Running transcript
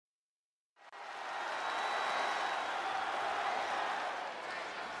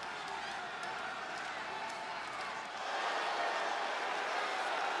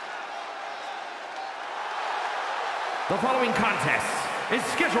The following contest is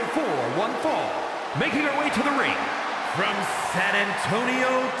scheduled for one fall. Making her way to the ring from San Antonio,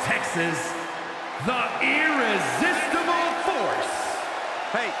 Texas, the Irresistible Force.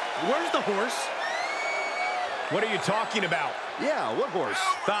 Hey, where's the horse? What are you talking about? Yeah, what horse?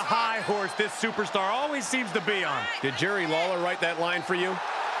 The high horse this superstar always seems to be on. Did Jerry Lawler write that line for you?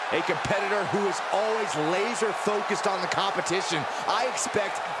 A competitor who is always laser focused on the competition. I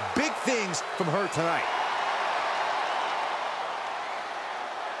expect big things from her tonight.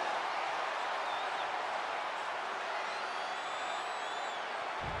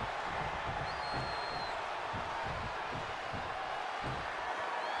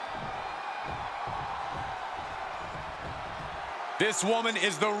 This woman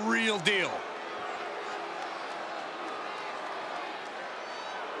is the real deal.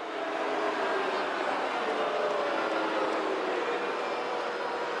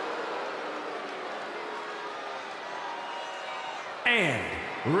 And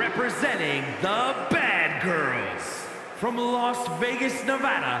representing the Bad Girls from Las Vegas,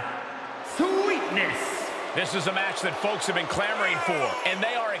 Nevada, Sweetness. This is a match that folks have been clamoring for, and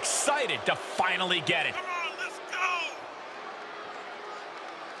they are excited to finally get it.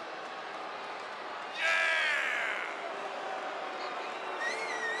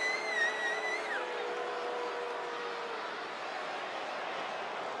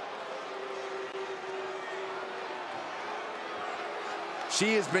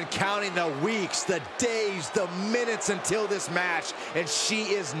 She has been counting the weeks, the days, the minutes until this match, and she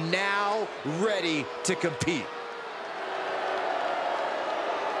is now ready to compete.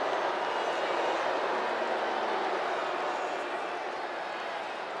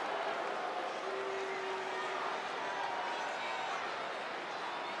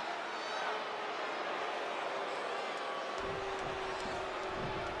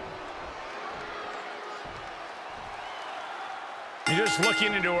 Just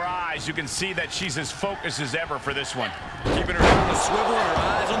looking into her eyes, you can see that she's as focused as ever for this one. Keeping her head on the swivel and her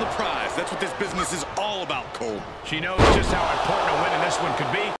eyes on the prize. That's what this business is all about, Cole. She knows just how important a win in this one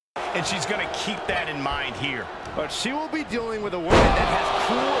could be, and she's going to keep that in mind here. But she will be dealing with a woman that has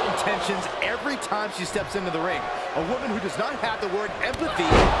cruel intentions every time she steps into the ring. A woman who does not have the word empathy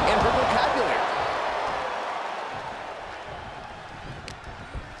in her vocabulary.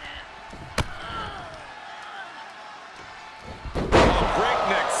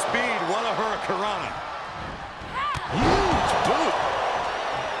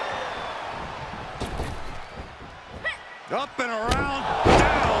 Up and around,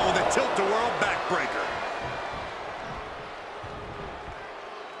 down with a tilt-a-whirl backbreaker.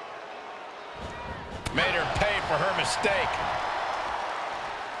 Made her pay for her mistake.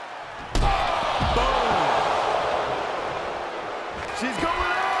 Boom! She's going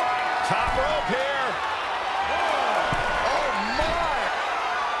up! Top rope here. Oh, my!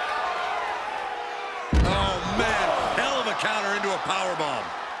 Oh, man, hell of a counter into a powerbomb.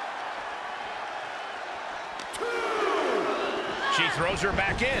 She throws her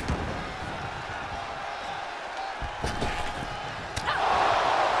back in.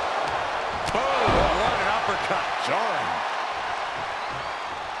 Boom! What an uppercut. Jarring.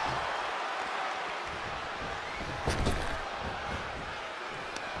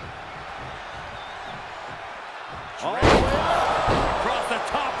 All the way up. Across the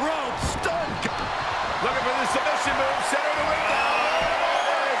top rope. Stun. Looking for the submission move. Center of the ring now.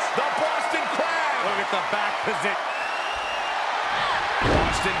 The Boston Crab. Look at the back position.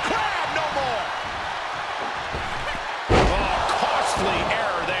 Boston Crab, no more. Oh, costly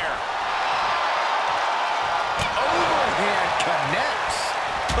error there. Overhand connects.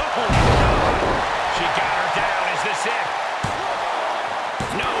 Oh, she got her down. Is this it?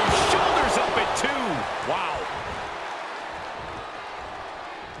 No, shoulders up at 2. Wow.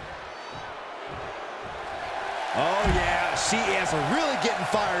 Oh, yeah, she is really getting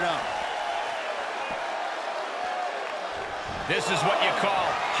fired up. This is what you call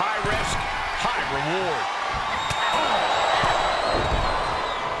high risk, high reward.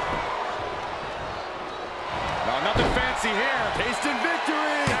 No, nothing fancy here. Tasting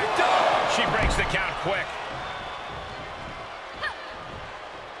victory. She breaks the count quick.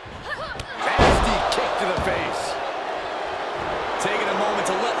 Nasty kick to the face. Taking a moment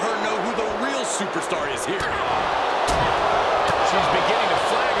to let her know who the real superstar is here. She's beginning to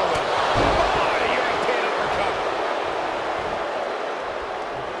flag a little. Oh, the European uppercut.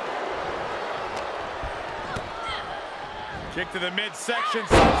 Kick to the midsection,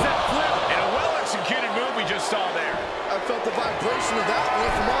 sunset flip. And a well-executed move we just saw there. I felt the vibration of that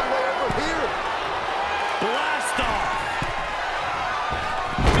one from all the way over here. Blast off.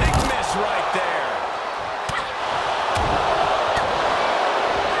 Big miss right there.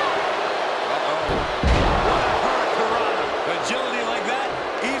 What a hurricanrana. Agility like that,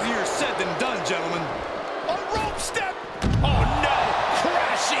 easier said than done, gentlemen. A rope step. Oh, no.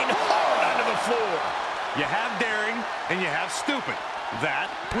 Crashing hard onto the floor. You have daring, and you have stupid.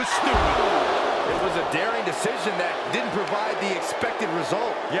 That was stupid. It was a daring decision that didn't provide the expected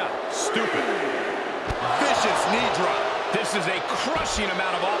result. Yeah, stupid. Vicious knee drop. This is a crushing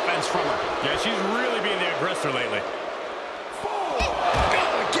amount of offense from her. Yeah, she's really being the aggressor lately. Oh,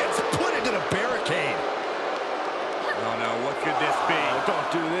 it gets put into the barricade. Oh, no, what could this be? Oh,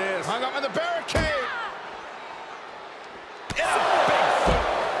 don't do this. Hung up in the barricade. Yeah, big foot.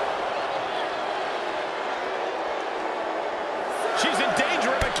 She's in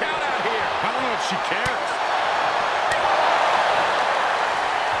danger of a count out here. I don't know if she cares.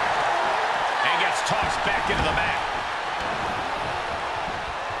 And gets tossed back into the mat.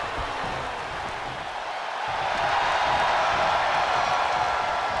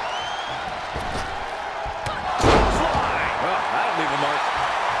 Well, that'll leave a mark.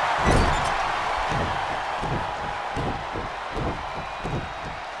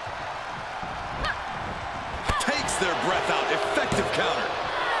 Takes their breath out. Effective counter.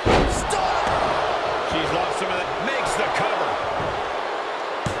 Stop! She's lost some of that. Makes the cover.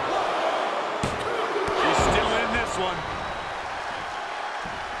 She's still in this one.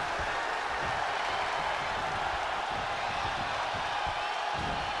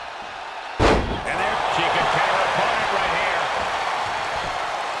 And there, she could carry her opponent right here.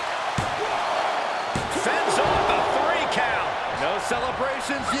 Fends off the 3 count. No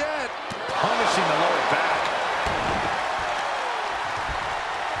celebrations yet. Punishing the lower back.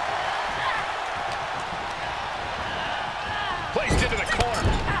 Placed into the corner.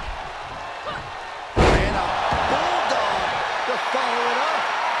 And a bulldog to follow it up.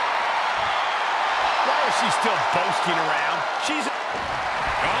 Why is she still boasting around? She's...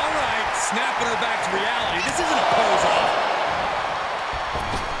 All right, snapping her back to reality. This isn't a pose-off.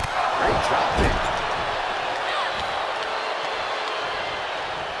 Great drop kick.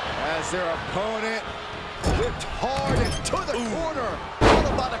 As their opponent whipped hard into the corner.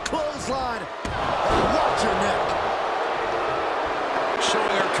 Followed by the clothesline. Watch your neck. Showing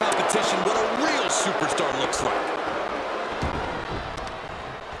her competition what a real superstar looks like.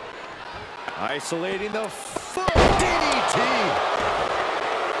 Isolating the foot. DDT.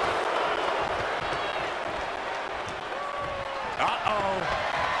 Uh-oh.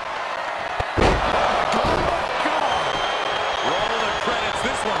 Roll the credits.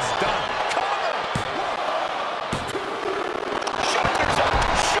 This one's done. Shoulders up!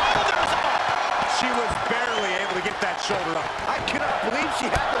 Shoulders up! She was barely able to get that shoulder up. I cannot believe she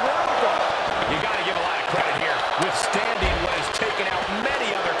had the wherewithal. You got to give a lot of credit here. Withstanding what has taken out many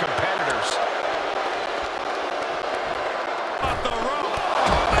other competitors. Off the rope.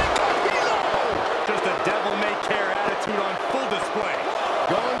 Just a devil-may-care attitude on full display.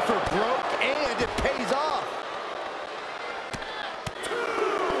 Going for broke, and it pays off.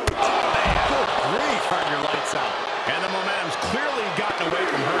 Good grief. Turn your lights out. And the momentum's clearly gotten away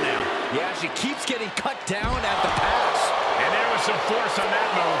from her now. Yeah, she keeps getting cut down at the pass. And there was some force on that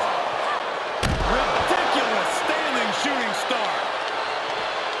move. Ridiculous standing shooting star.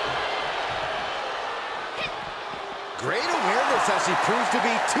 Great awareness as she proves to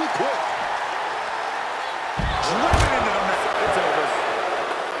be too quick. Driven into the mat. It's over.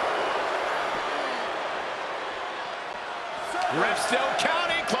 Ref still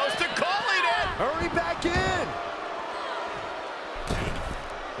counting, close to calling it. Hurry back in.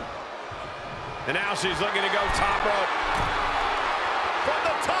 And now she's looking to go top rope. From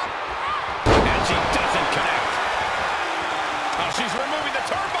the top. And she doesn't connect. Oh, she's removing the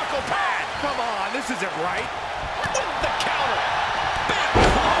turnbuckle pad. Come on, this isn't right. With the counter. Big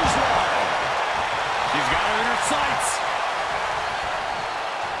clothesline. She's got her in her sights.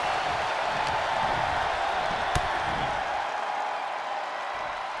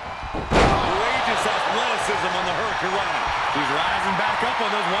 Outrageous athleticism on the hurricanrana. She's rising back up on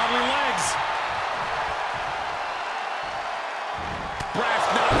those wobbly legs. Brass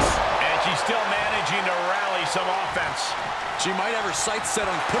nuts. And she's still managing to rally some offense. She might have her sights set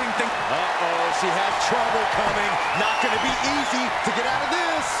on putting things... Uh-oh, she has trouble coming. Not going to be easy to get out of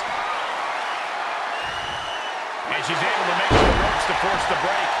this. And she's able to make the ropes to force the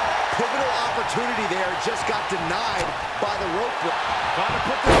break. Pivotal opportunity there, just got denied by the rope. Trying to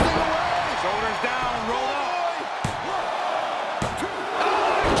put this thing away. Shoulders down, roll up.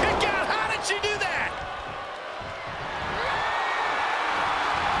 Oh, kick out. How did she do that?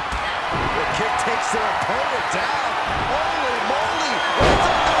 The kick takes their opponent down. Holy moly. It's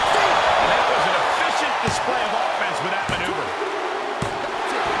on their feet. And that was an efficient display of offense with that maneuver.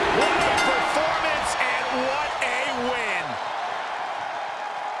 What a performance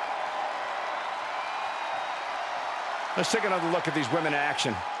Let's take another look at these women in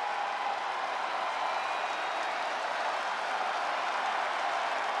action.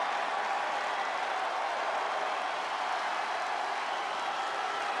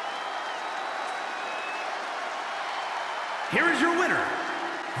 Here is your winner,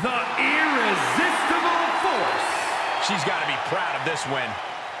 the Irresistible Force. She's got to be proud of this win.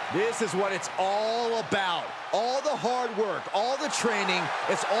 This is what it's all about. All the hard work, all the training,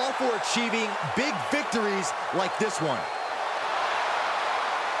 it's all for achieving big victories like this one.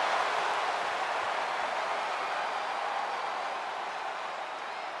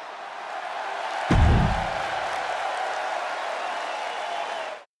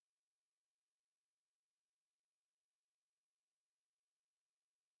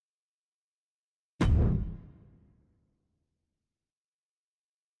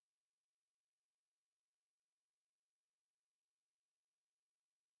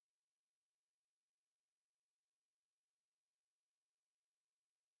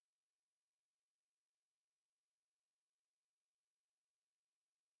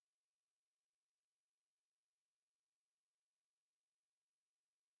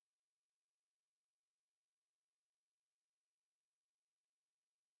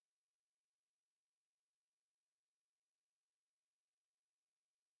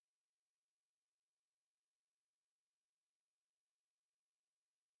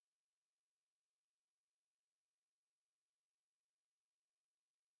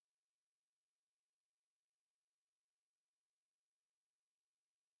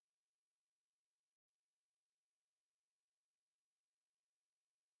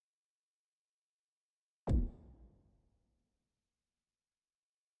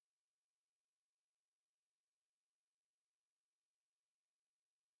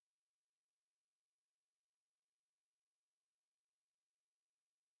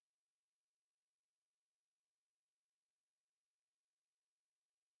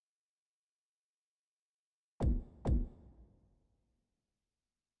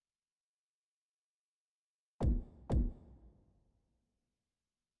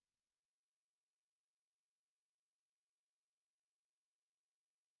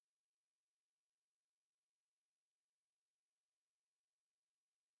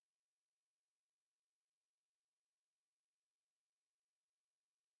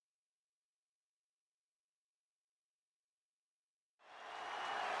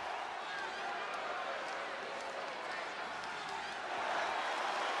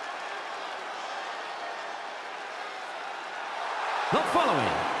 The following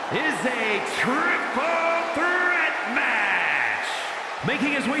is a triple threat match.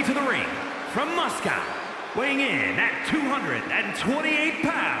 Making his way to the ring from Moscow, weighing in at 228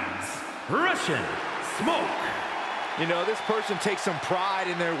 pounds, Russian Smoke. You know, this person takes some pride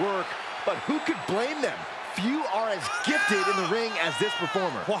in their work, but who could blame them? Few are as gifted in the ring as this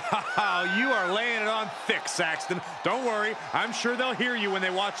performer. Wow, you are laying it on thick, Saxton. Don't worry, I'm sure they'll hear you when they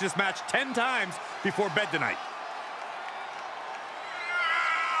watch this match 10 times before bed tonight.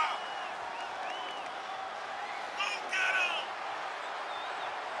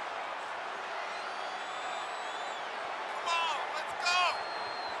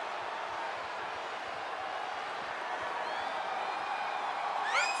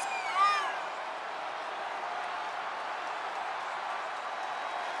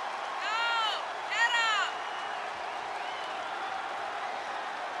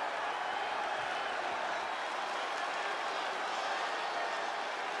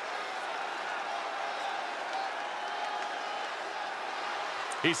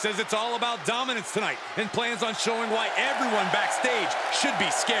 He says it's all about dominance tonight and plans on showing why everyone backstage should be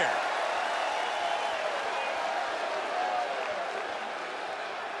scared.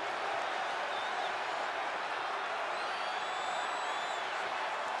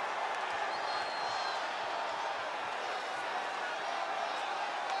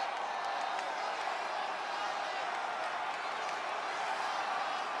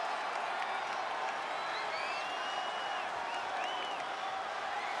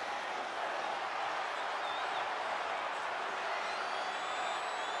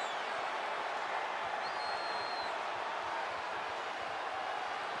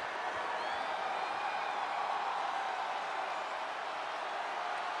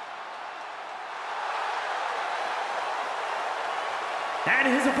 And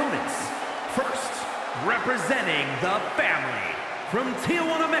his opponents, first, representing the family, from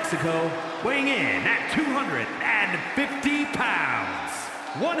Tijuana, Mexico, weighing in at 250 pounds,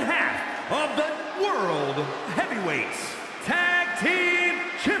 one half of the World Heavyweight Tag Team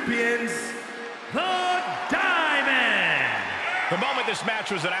Champions, the Diamond. The moment this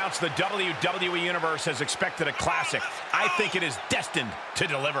match was announced, the WWE Universe has expected a classic. I think it is destined to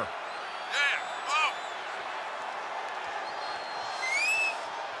deliver.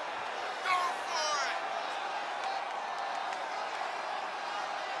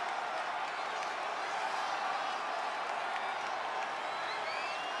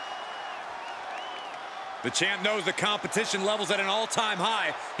 The champ knows the competition level's at an all-time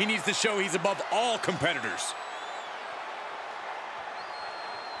high. He needs to show he's above all competitors.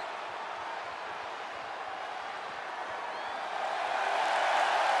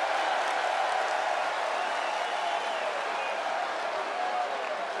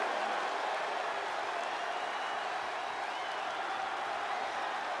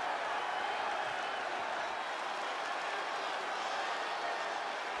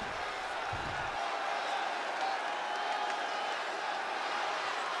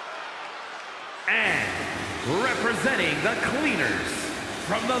 And representing the Cleaners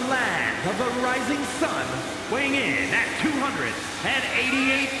from the land of the rising sun, weighing in at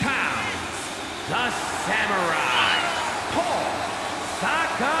 288 pounds, the Samurai, Paul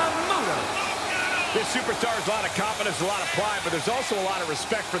Sakamoto. This superstar has a lot of confidence, a lot of pride, but there's also a lot of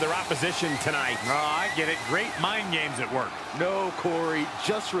respect for their opposition tonight. Oh, I get it. Great mind games at work. No, Corey,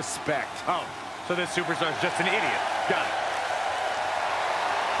 just respect. Oh, so this superstar's just an idiot. Got it.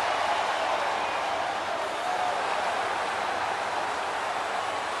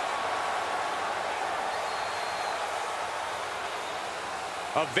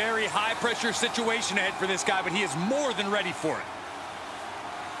 A very high-pressure situation ahead for this guy, but he is more than ready for it.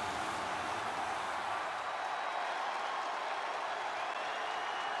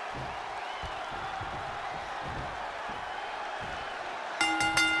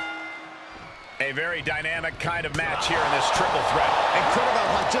 A very dynamic kind of match here in this triple threat. Incredible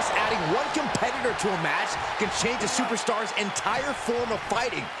how just adding one competitor to a match can change a superstar's entire form of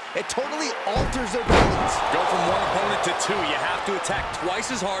fighting. It totally alters their balance. Go from one opponent to two. You have to attack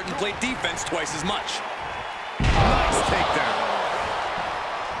twice as hard and play defense twice as much. Nice takedown.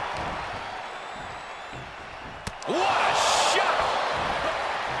 What a shot!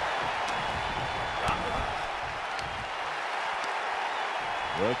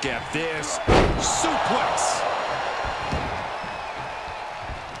 Look at this. Suplex.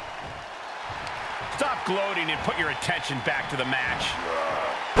 Stop gloating and put your attention back to the match.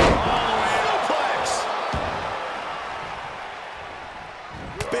 Suplex.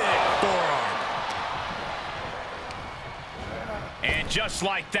 Big forearm. And just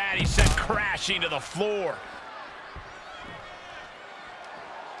like that, he sent crashing to the floor.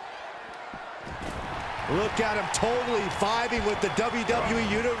 Look at him totally vibing with the WWE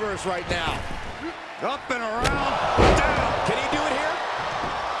Universe right now. Up and around. Down. Can he do it here?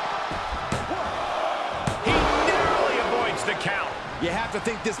 He narrowly avoids the count. You have to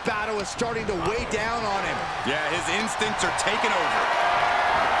think this battle is starting to weigh down on him. Yeah, his instincts are taking over.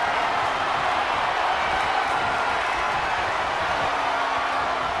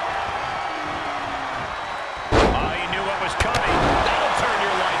 Oh, he knew what was coming. That'll turn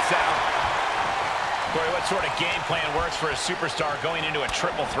your lights out. Corey, what sort of game plan works for a superstar going into a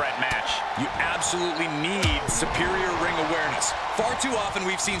triple threat match? You absolutely need superior ring awareness. Far too often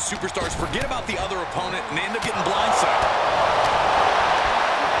we've seen superstars forget about the other opponent and they end up getting blindsided.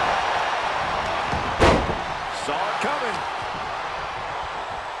 Saw it coming.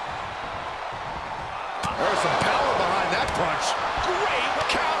 There's some power behind that punch. Great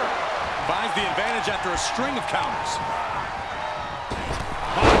counter. Finds the advantage after a string of counters.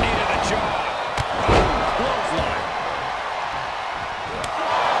 Oh, knee to the jaw. Clothesline.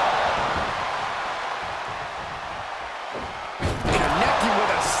 Connecting with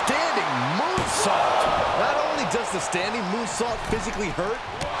a standing moonsault. Not only does the standing moonsault physically hurt,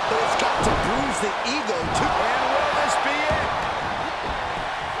 but it's got to bruise the ego too. And will this be it?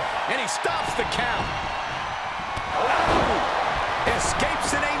 And he stops the count.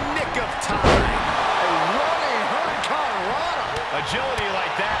 Escapes in a nick of time. A running hurricanrana. Agility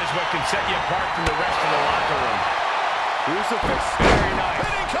like that is what can set you apart from the rest of the locker room. Crucifix. Very nice.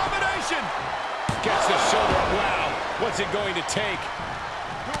 Hitting combination. Gets the shoulder up. Wow. What's it going to take?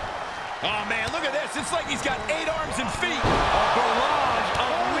 Oh, man, look at this. It's like he's got 8 arms and feet. A barrage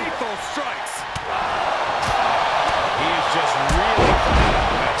of lethal strikes. He's just really coming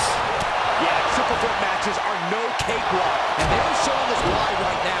out of this. Yeah, triple threat matches are no cakewalk, and they're showing us why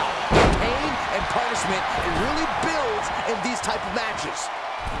right now. The pain and punishment, it really builds in these type of matches.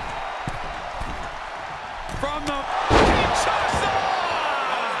 From the Kinshasa!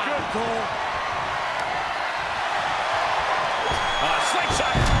 Good goal.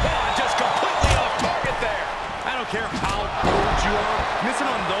 Slingshot. Oh, just completely off target there. I don't care how old you are Missing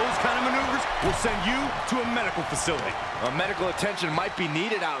on those kind of maneuvers will send you to a medical facility. Medical attention might be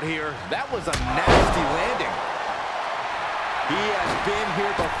needed out here. That was a nasty landing. He has been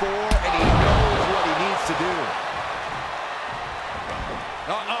here before, and he knows what he needs to do.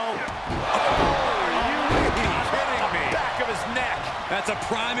 Uh-oh. Are you kidding me? Back of his neck. That's a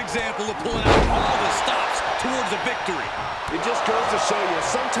prime example of pulling out all the stops towards a victory. It just goes to show you,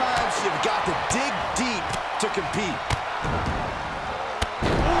 sometimes you've got to dig deep to compete.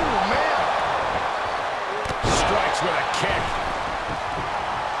 Oh, man. Strikes with a kick.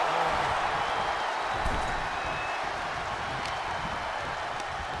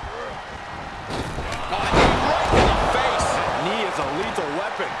 Right in the face. Knee is a lethal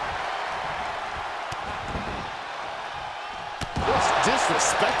weapon. That's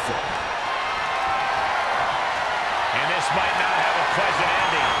disrespectful. And this might not have a pleasant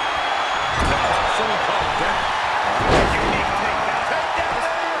ending. Someone call it death. Unique takedown. Takedown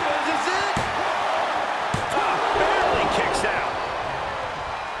there. This is it. Barely kicks out.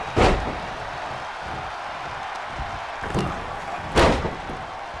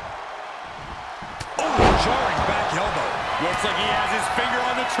 Oh, jarring back elbow. Looks like he has his finger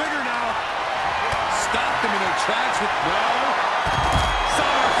on the trigger now. Stopped them in their tracks with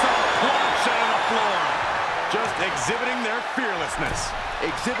somersault plunge out of the floor. Just exhibiting their fearlessness.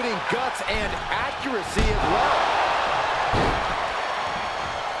 Exhibiting guts and accuracy as well.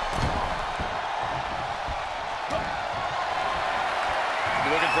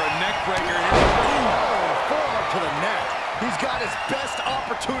 Looking for a neck breaker here. Forearm to the neck. He's got his best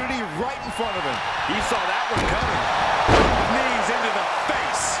opportunity right in front of him. He saw that one coming. Knees into the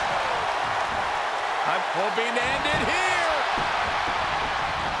face. I'm hoping to end it here.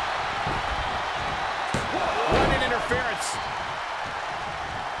 Running interference.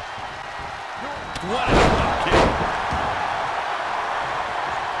 What a drop kick.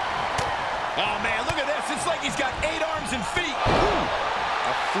 Oh, man, look at this. It's like he's got 8 arms and feet. Ooh.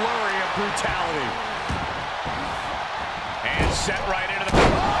 A flurry of brutality. And set right into the... Oh!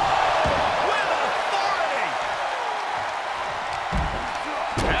 With authority!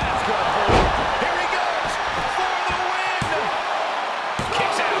 That's good for him. Here he goes for the win!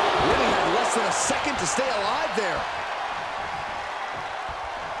 Kicks out. Really had less than a second to stay alive there.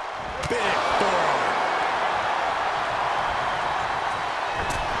 Big forearm.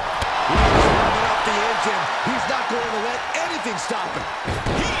 He's warming up the engine. He's not going to let anything stop him.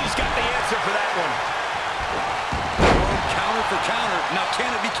 He's got the answer for that one. Counter for counter. Now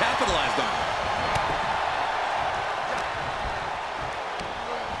can it be capitalized on?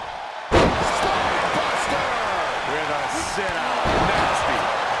 Buster With a sit-out. Nasty.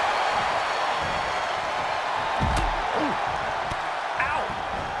 Ow!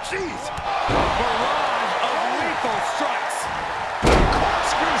 Jeez! A barrage of lethal strikes.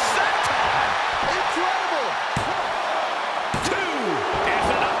 Corkscrew senton. incredible. 2. Is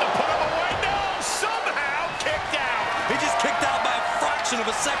enough to put him away? No! Somehow kicked out. He just kicked out by a fraction of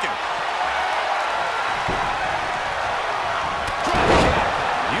a second. Drop kick.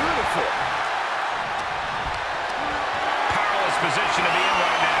 Beautiful. Powerless position to be in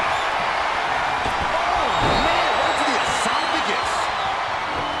right now. Oh, man, right to the esophagus.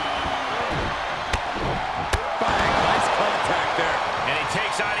 Bang, nice contact there. And he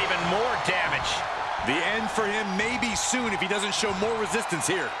takes on even more damage. The end for him may be soon if he doesn't show more resistance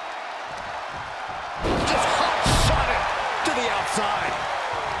here. Just hot shot it to the outside.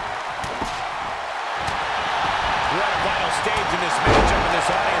 We're at a vital stage in this matchup, and this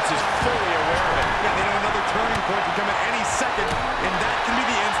audience is fully aware of it. Yeah, they know another turning point can come at any second, and that can be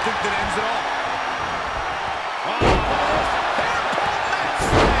the instant that ends it all.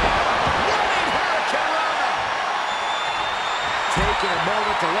 Taking a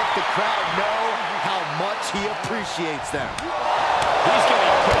moment to let the crowd know how much he appreciates them. He's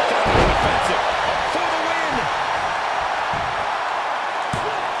getting put down on the defensive for the win.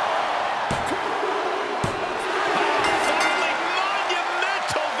 Finally,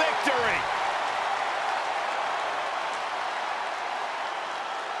 monumental victory.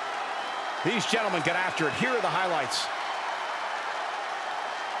 These gentlemen get after it. Here are the highlights.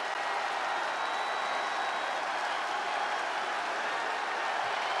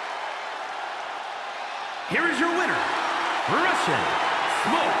 Here is your winner, Russian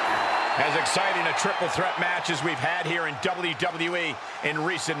Smoke. As exciting a triple threat match as we've had here in WWE in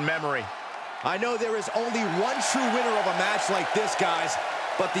recent memory. I know there is only one true winner of a match like this, guys,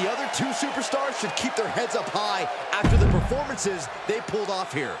 but the other two superstars should keep their heads up high after the performances they pulled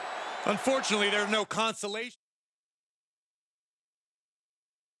off here. Unfortunately, there's no consolation.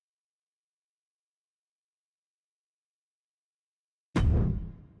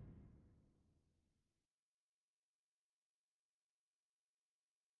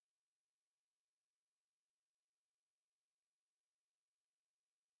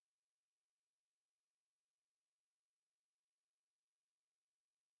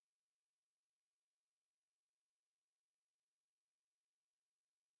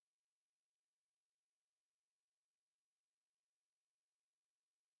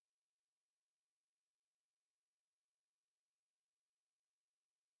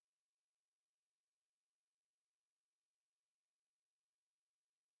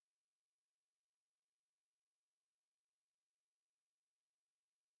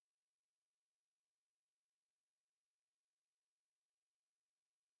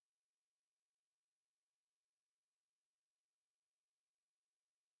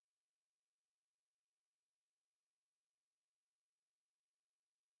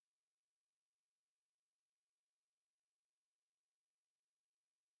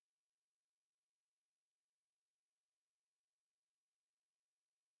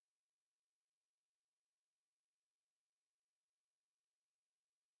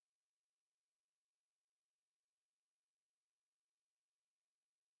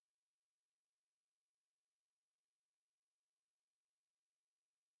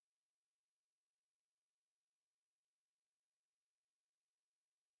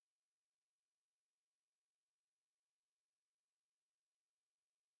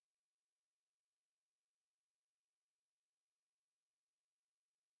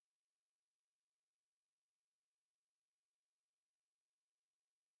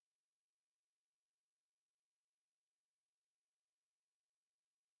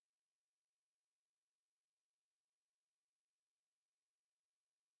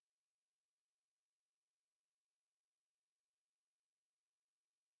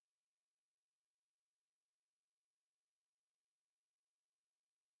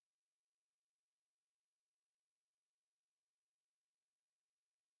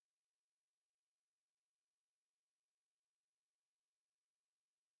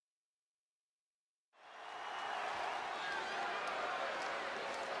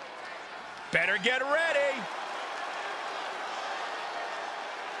 Better get ready.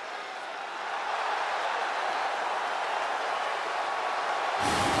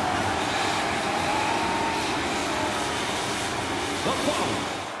 The following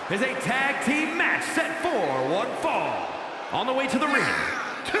is a tag team match set for one fall. On the way to the ring,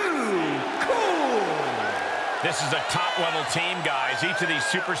 Too Cool. This is a top-level team, guys. Each of these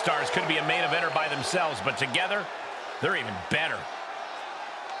superstars could be a main eventer by themselves, but together, they're even better.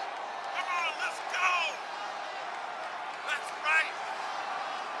 Come on, let's go. That's right.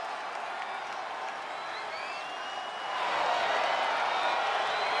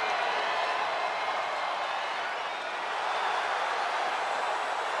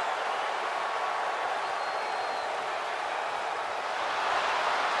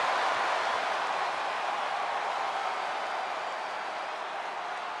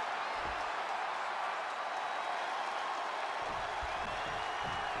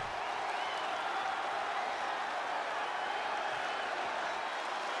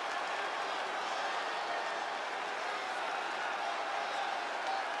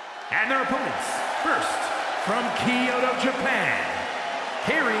 And their opponents, first, from Kyoto, Japan,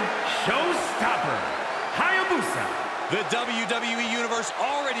 Kari Showstopper Hayabusa. The WWE Universe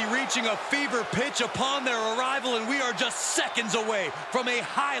already reaching a fever pitch upon their arrival, and we are just seconds away from a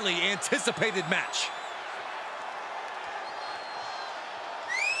highly anticipated match.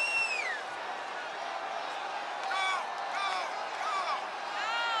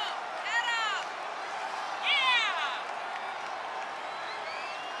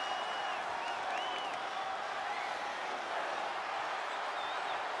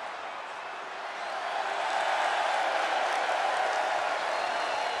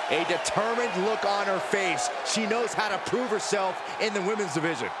 A determined look on her face. She knows how to prove herself in the women's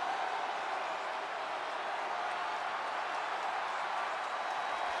division.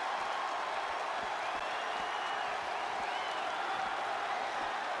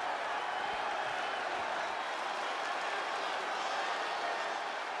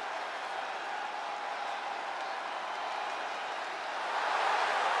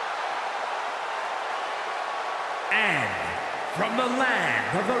 And from the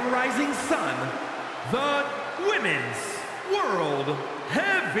land of the rising sun, the Women's World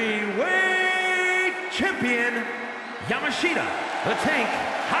Heavyweight Champion, Yamashita, the Tank,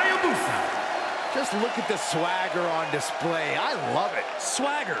 Hayabusa. Just look at the swagger on display. I love it.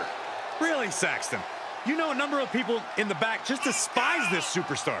 Swagger. Really, Saxton? You know a number of people in the back just despise this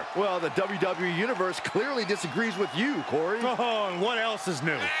superstar. Well, the WWE Universe clearly disagrees with you, Corey. Oh, and what else is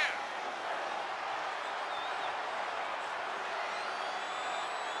new?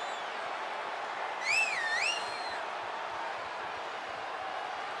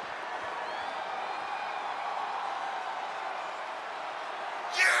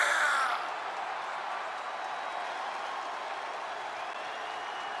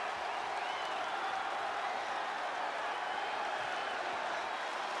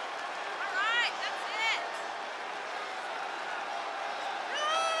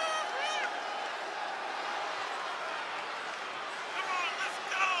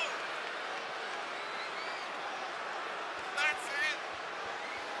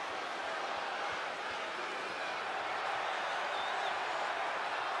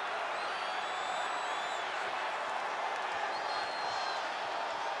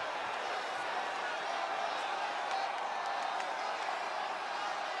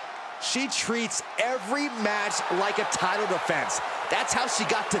 She treats every match like a title defense. That's how she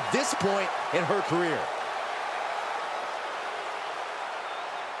got to this point in her career.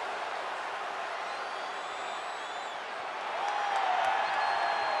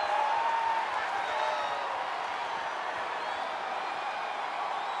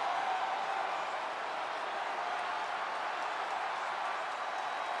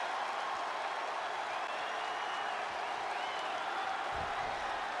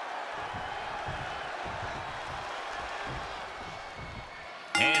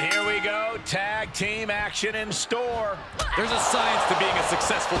 And here we go, tag team action in store. There's a science to being a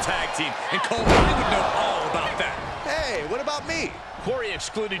successful tag team, and Cole, I would know all about that. Hey, what about me? Corey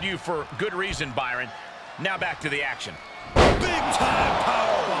excluded you for good reason, Byron. Now back to the action. Big time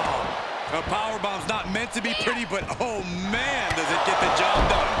powerbomb. A powerbomb's not meant to be pretty, but oh man, does it get the job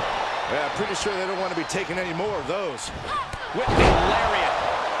done. Yeah, pretty sure they don't want to be taking any more of those. Whipping lariat.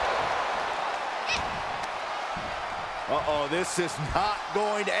 Uh-oh, this is not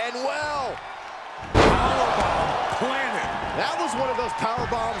going to end well. Powerbomb planted. That was one of those power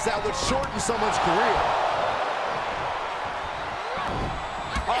bombs that would shorten someone's career.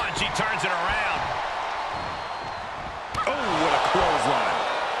 Oh, and she turns it around. Oh, what a clothesline.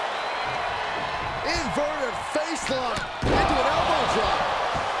 face lock into an elbow drop.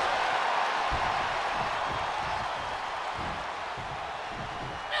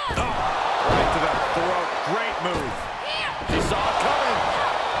 Oh, right to the throat. Great move. She saw it coming.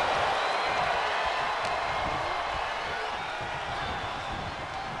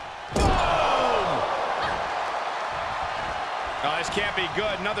 Oh, this can't be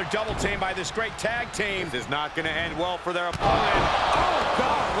good. Another double team by this great tag team. This is not going to end well for their opponent. Oh,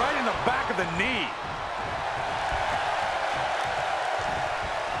 God, right in the back of the knee.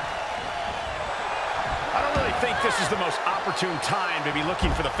 I don't really think this is the most opportune time to be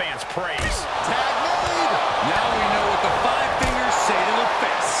looking for the fans' praise. Tag made. Now we know what the five fingers say to the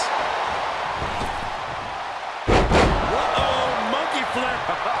face. Uh-oh, monkey flip.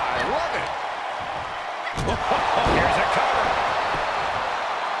 I love it. Here's a cover.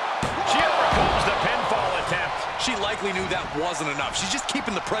 She overcomes the pinfall attempt. She likely knew that wasn't enough. She's just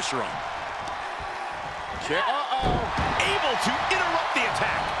keeping the pressure on. Able to interrupt the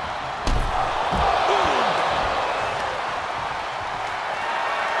attack.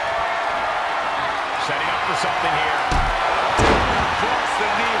 Setting up for something here. Cross the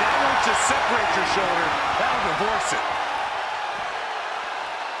knee. That won't just separate your shoulder. That'll divorce it.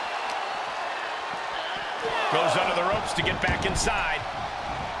 Goes under the ropes to get back inside.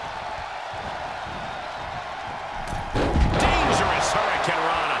 Dangerous Hurricane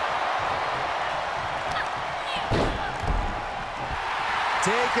Rana.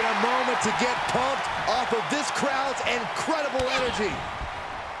 Taking a moment to get pumped off of this crowd's incredible energy.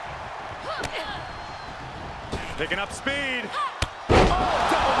 Picking up speed. Oh,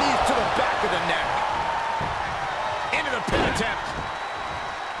 double knees to the back of the neck. Into the pin attempt.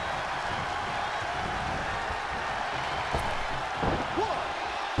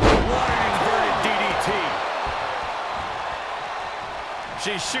 What an inverted DDT.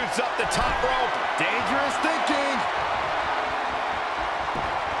 She shoots up the top rope. Dangerous thinking.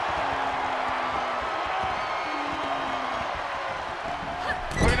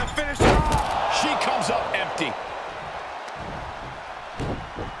 We're going to finish it off. She comes up empty.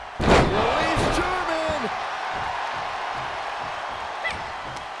 Release German.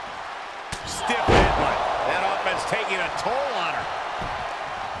 Stiff headbutt. That offense taking a toll on her.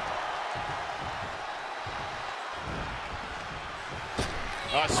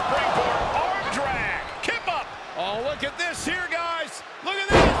 A springboard arm drag. Kip up. Oh, look at this here, guys. Look at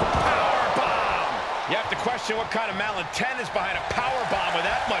this. Power bomb. You have to question what kind of malintent is behind a power bomb with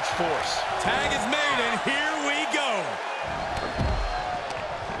that much force. Tag is made, and here we go.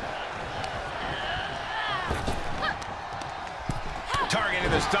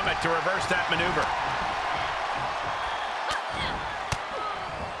 Targeting the stomach to reverse that maneuver.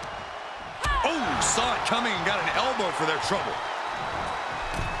 Oh, saw it coming and got an elbow for their trouble.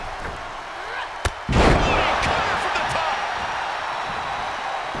 Cover from the top.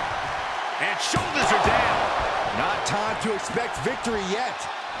 And shoulders are down. Not time to expect victory yet.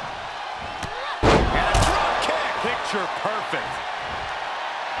 And a drop kick. Picture perfect.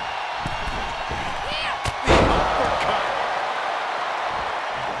 The uppercut.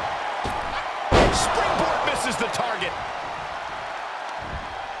 Springboard misses the target.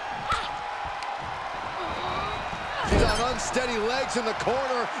 She's on unsteady legs in the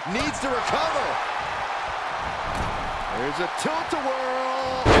corner. Needs to recover. There's a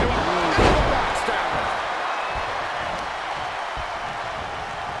tilt-a-whirl. Into a backstabber.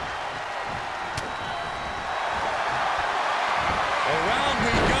 Around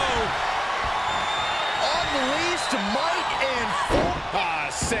we go. Unleashed might and force. Ah,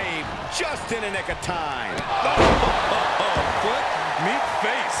 save just in a nick of time. Foot, meet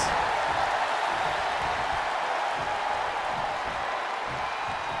face.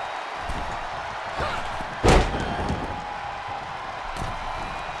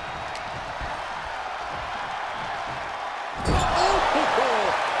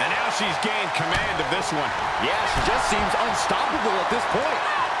 And now she's gained command of this one. Yeah, she just seems unstoppable at this point.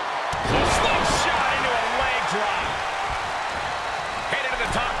 A slingshot into a leg drop. Headed to the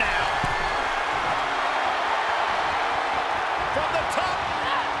top now. From the top.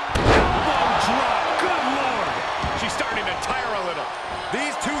 Elbow drop. Good Lord. She's starting to tire a little.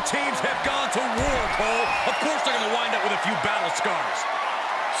 These two teams have gone to war, Cole. Of course they're going to wind up with a few battle scars.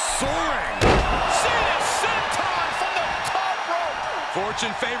 Soaring. Cena senton from the top rope.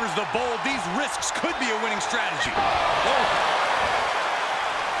 Fortune favors the bold. These risks could be a winning strategy. Oh.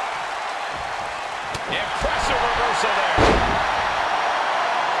 Impressive reversal there.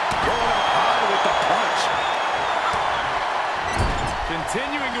 Going up high with the punch.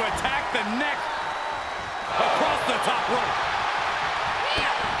 Continuing to attack the neck. Across the top rope.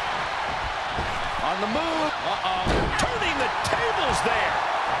 On the move. Turning the tables there.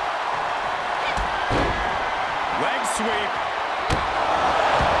 Leg sweep.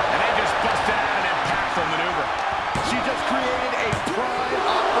 And they just busted out an impactful maneuver. She just created a prime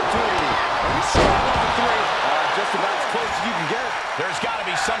opportunity. Are you strong on the three? Just about as close as you can get. There's got to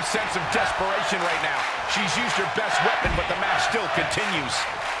be some sense of desperation right now. She's used her best weapon, but the match still continues.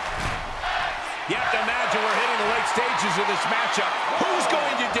 You have to imagine we're hitting the late stages of this matchup. Who's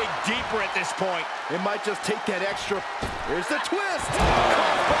going to dig deeper at this point? It might just take that extra. Here's the twist.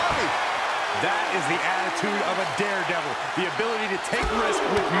 Cross body. That is the attitude of a daredevil. The ability to take risk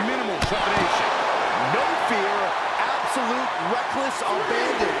with minimal trepidation. No fear, absolute reckless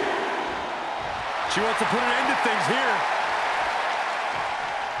abandon. She wants to put an end to things here.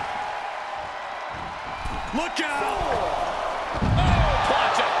 Look out! Oh,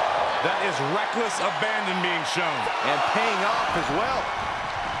 Placha! That is reckless abandon being shown. And paying off as well.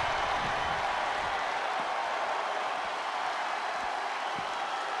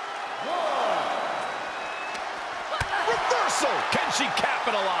 Reversal! Can she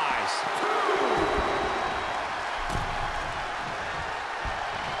capitalize?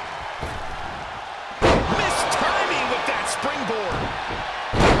 Mistiming with that springboard.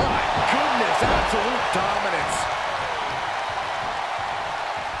 My goodness, absolute dominance.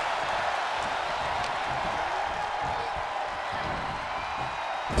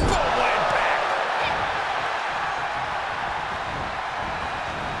 Full impact.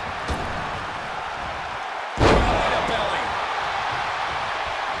 Belly to belly.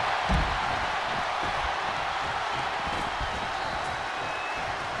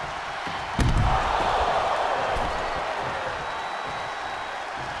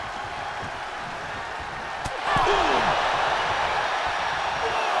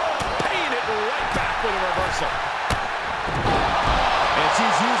 Paying it right back with a reversal. And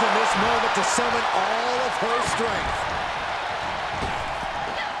she's using this moment to summon all of her strength.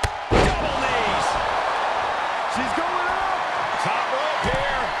 Double knees. She's going up. Top rope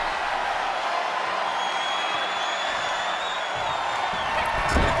here.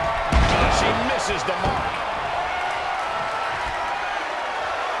 She misses the mark.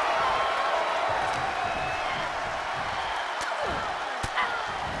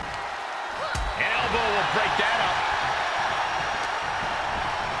 An elbow will break that up.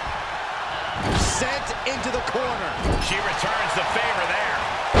 Sent into the corner. She returns the favor there.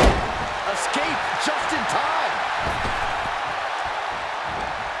 Escape just in time.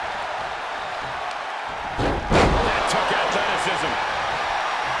 That took athleticism.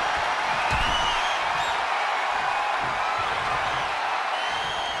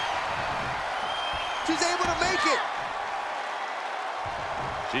 She's able to make it.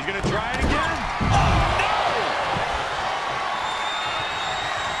 She's going to try it again. Oh, no!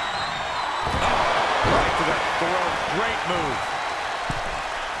 Right to the throat. Great move.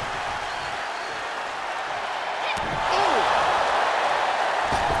 Oh!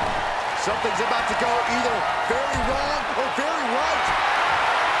 Something's about to go either very wrong or very right.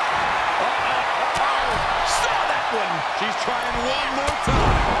 Saw that one. She's trying one more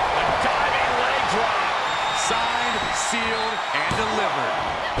time. A diving leg drop. Signed, sealed, and delivered.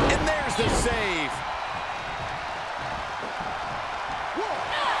 And there's the save.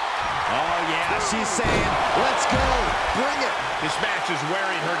 Oh, yeah, she's saying, let's go, bring it. This match is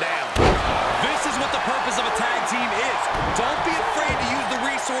wearing her down. This is what the purpose of a tag team is. Don't be afraid to use the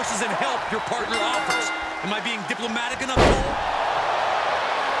resources and help your partner offers. Am I being diplomatic enough, Cole?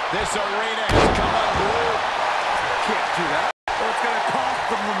 This arena has come unglued. Can't do that.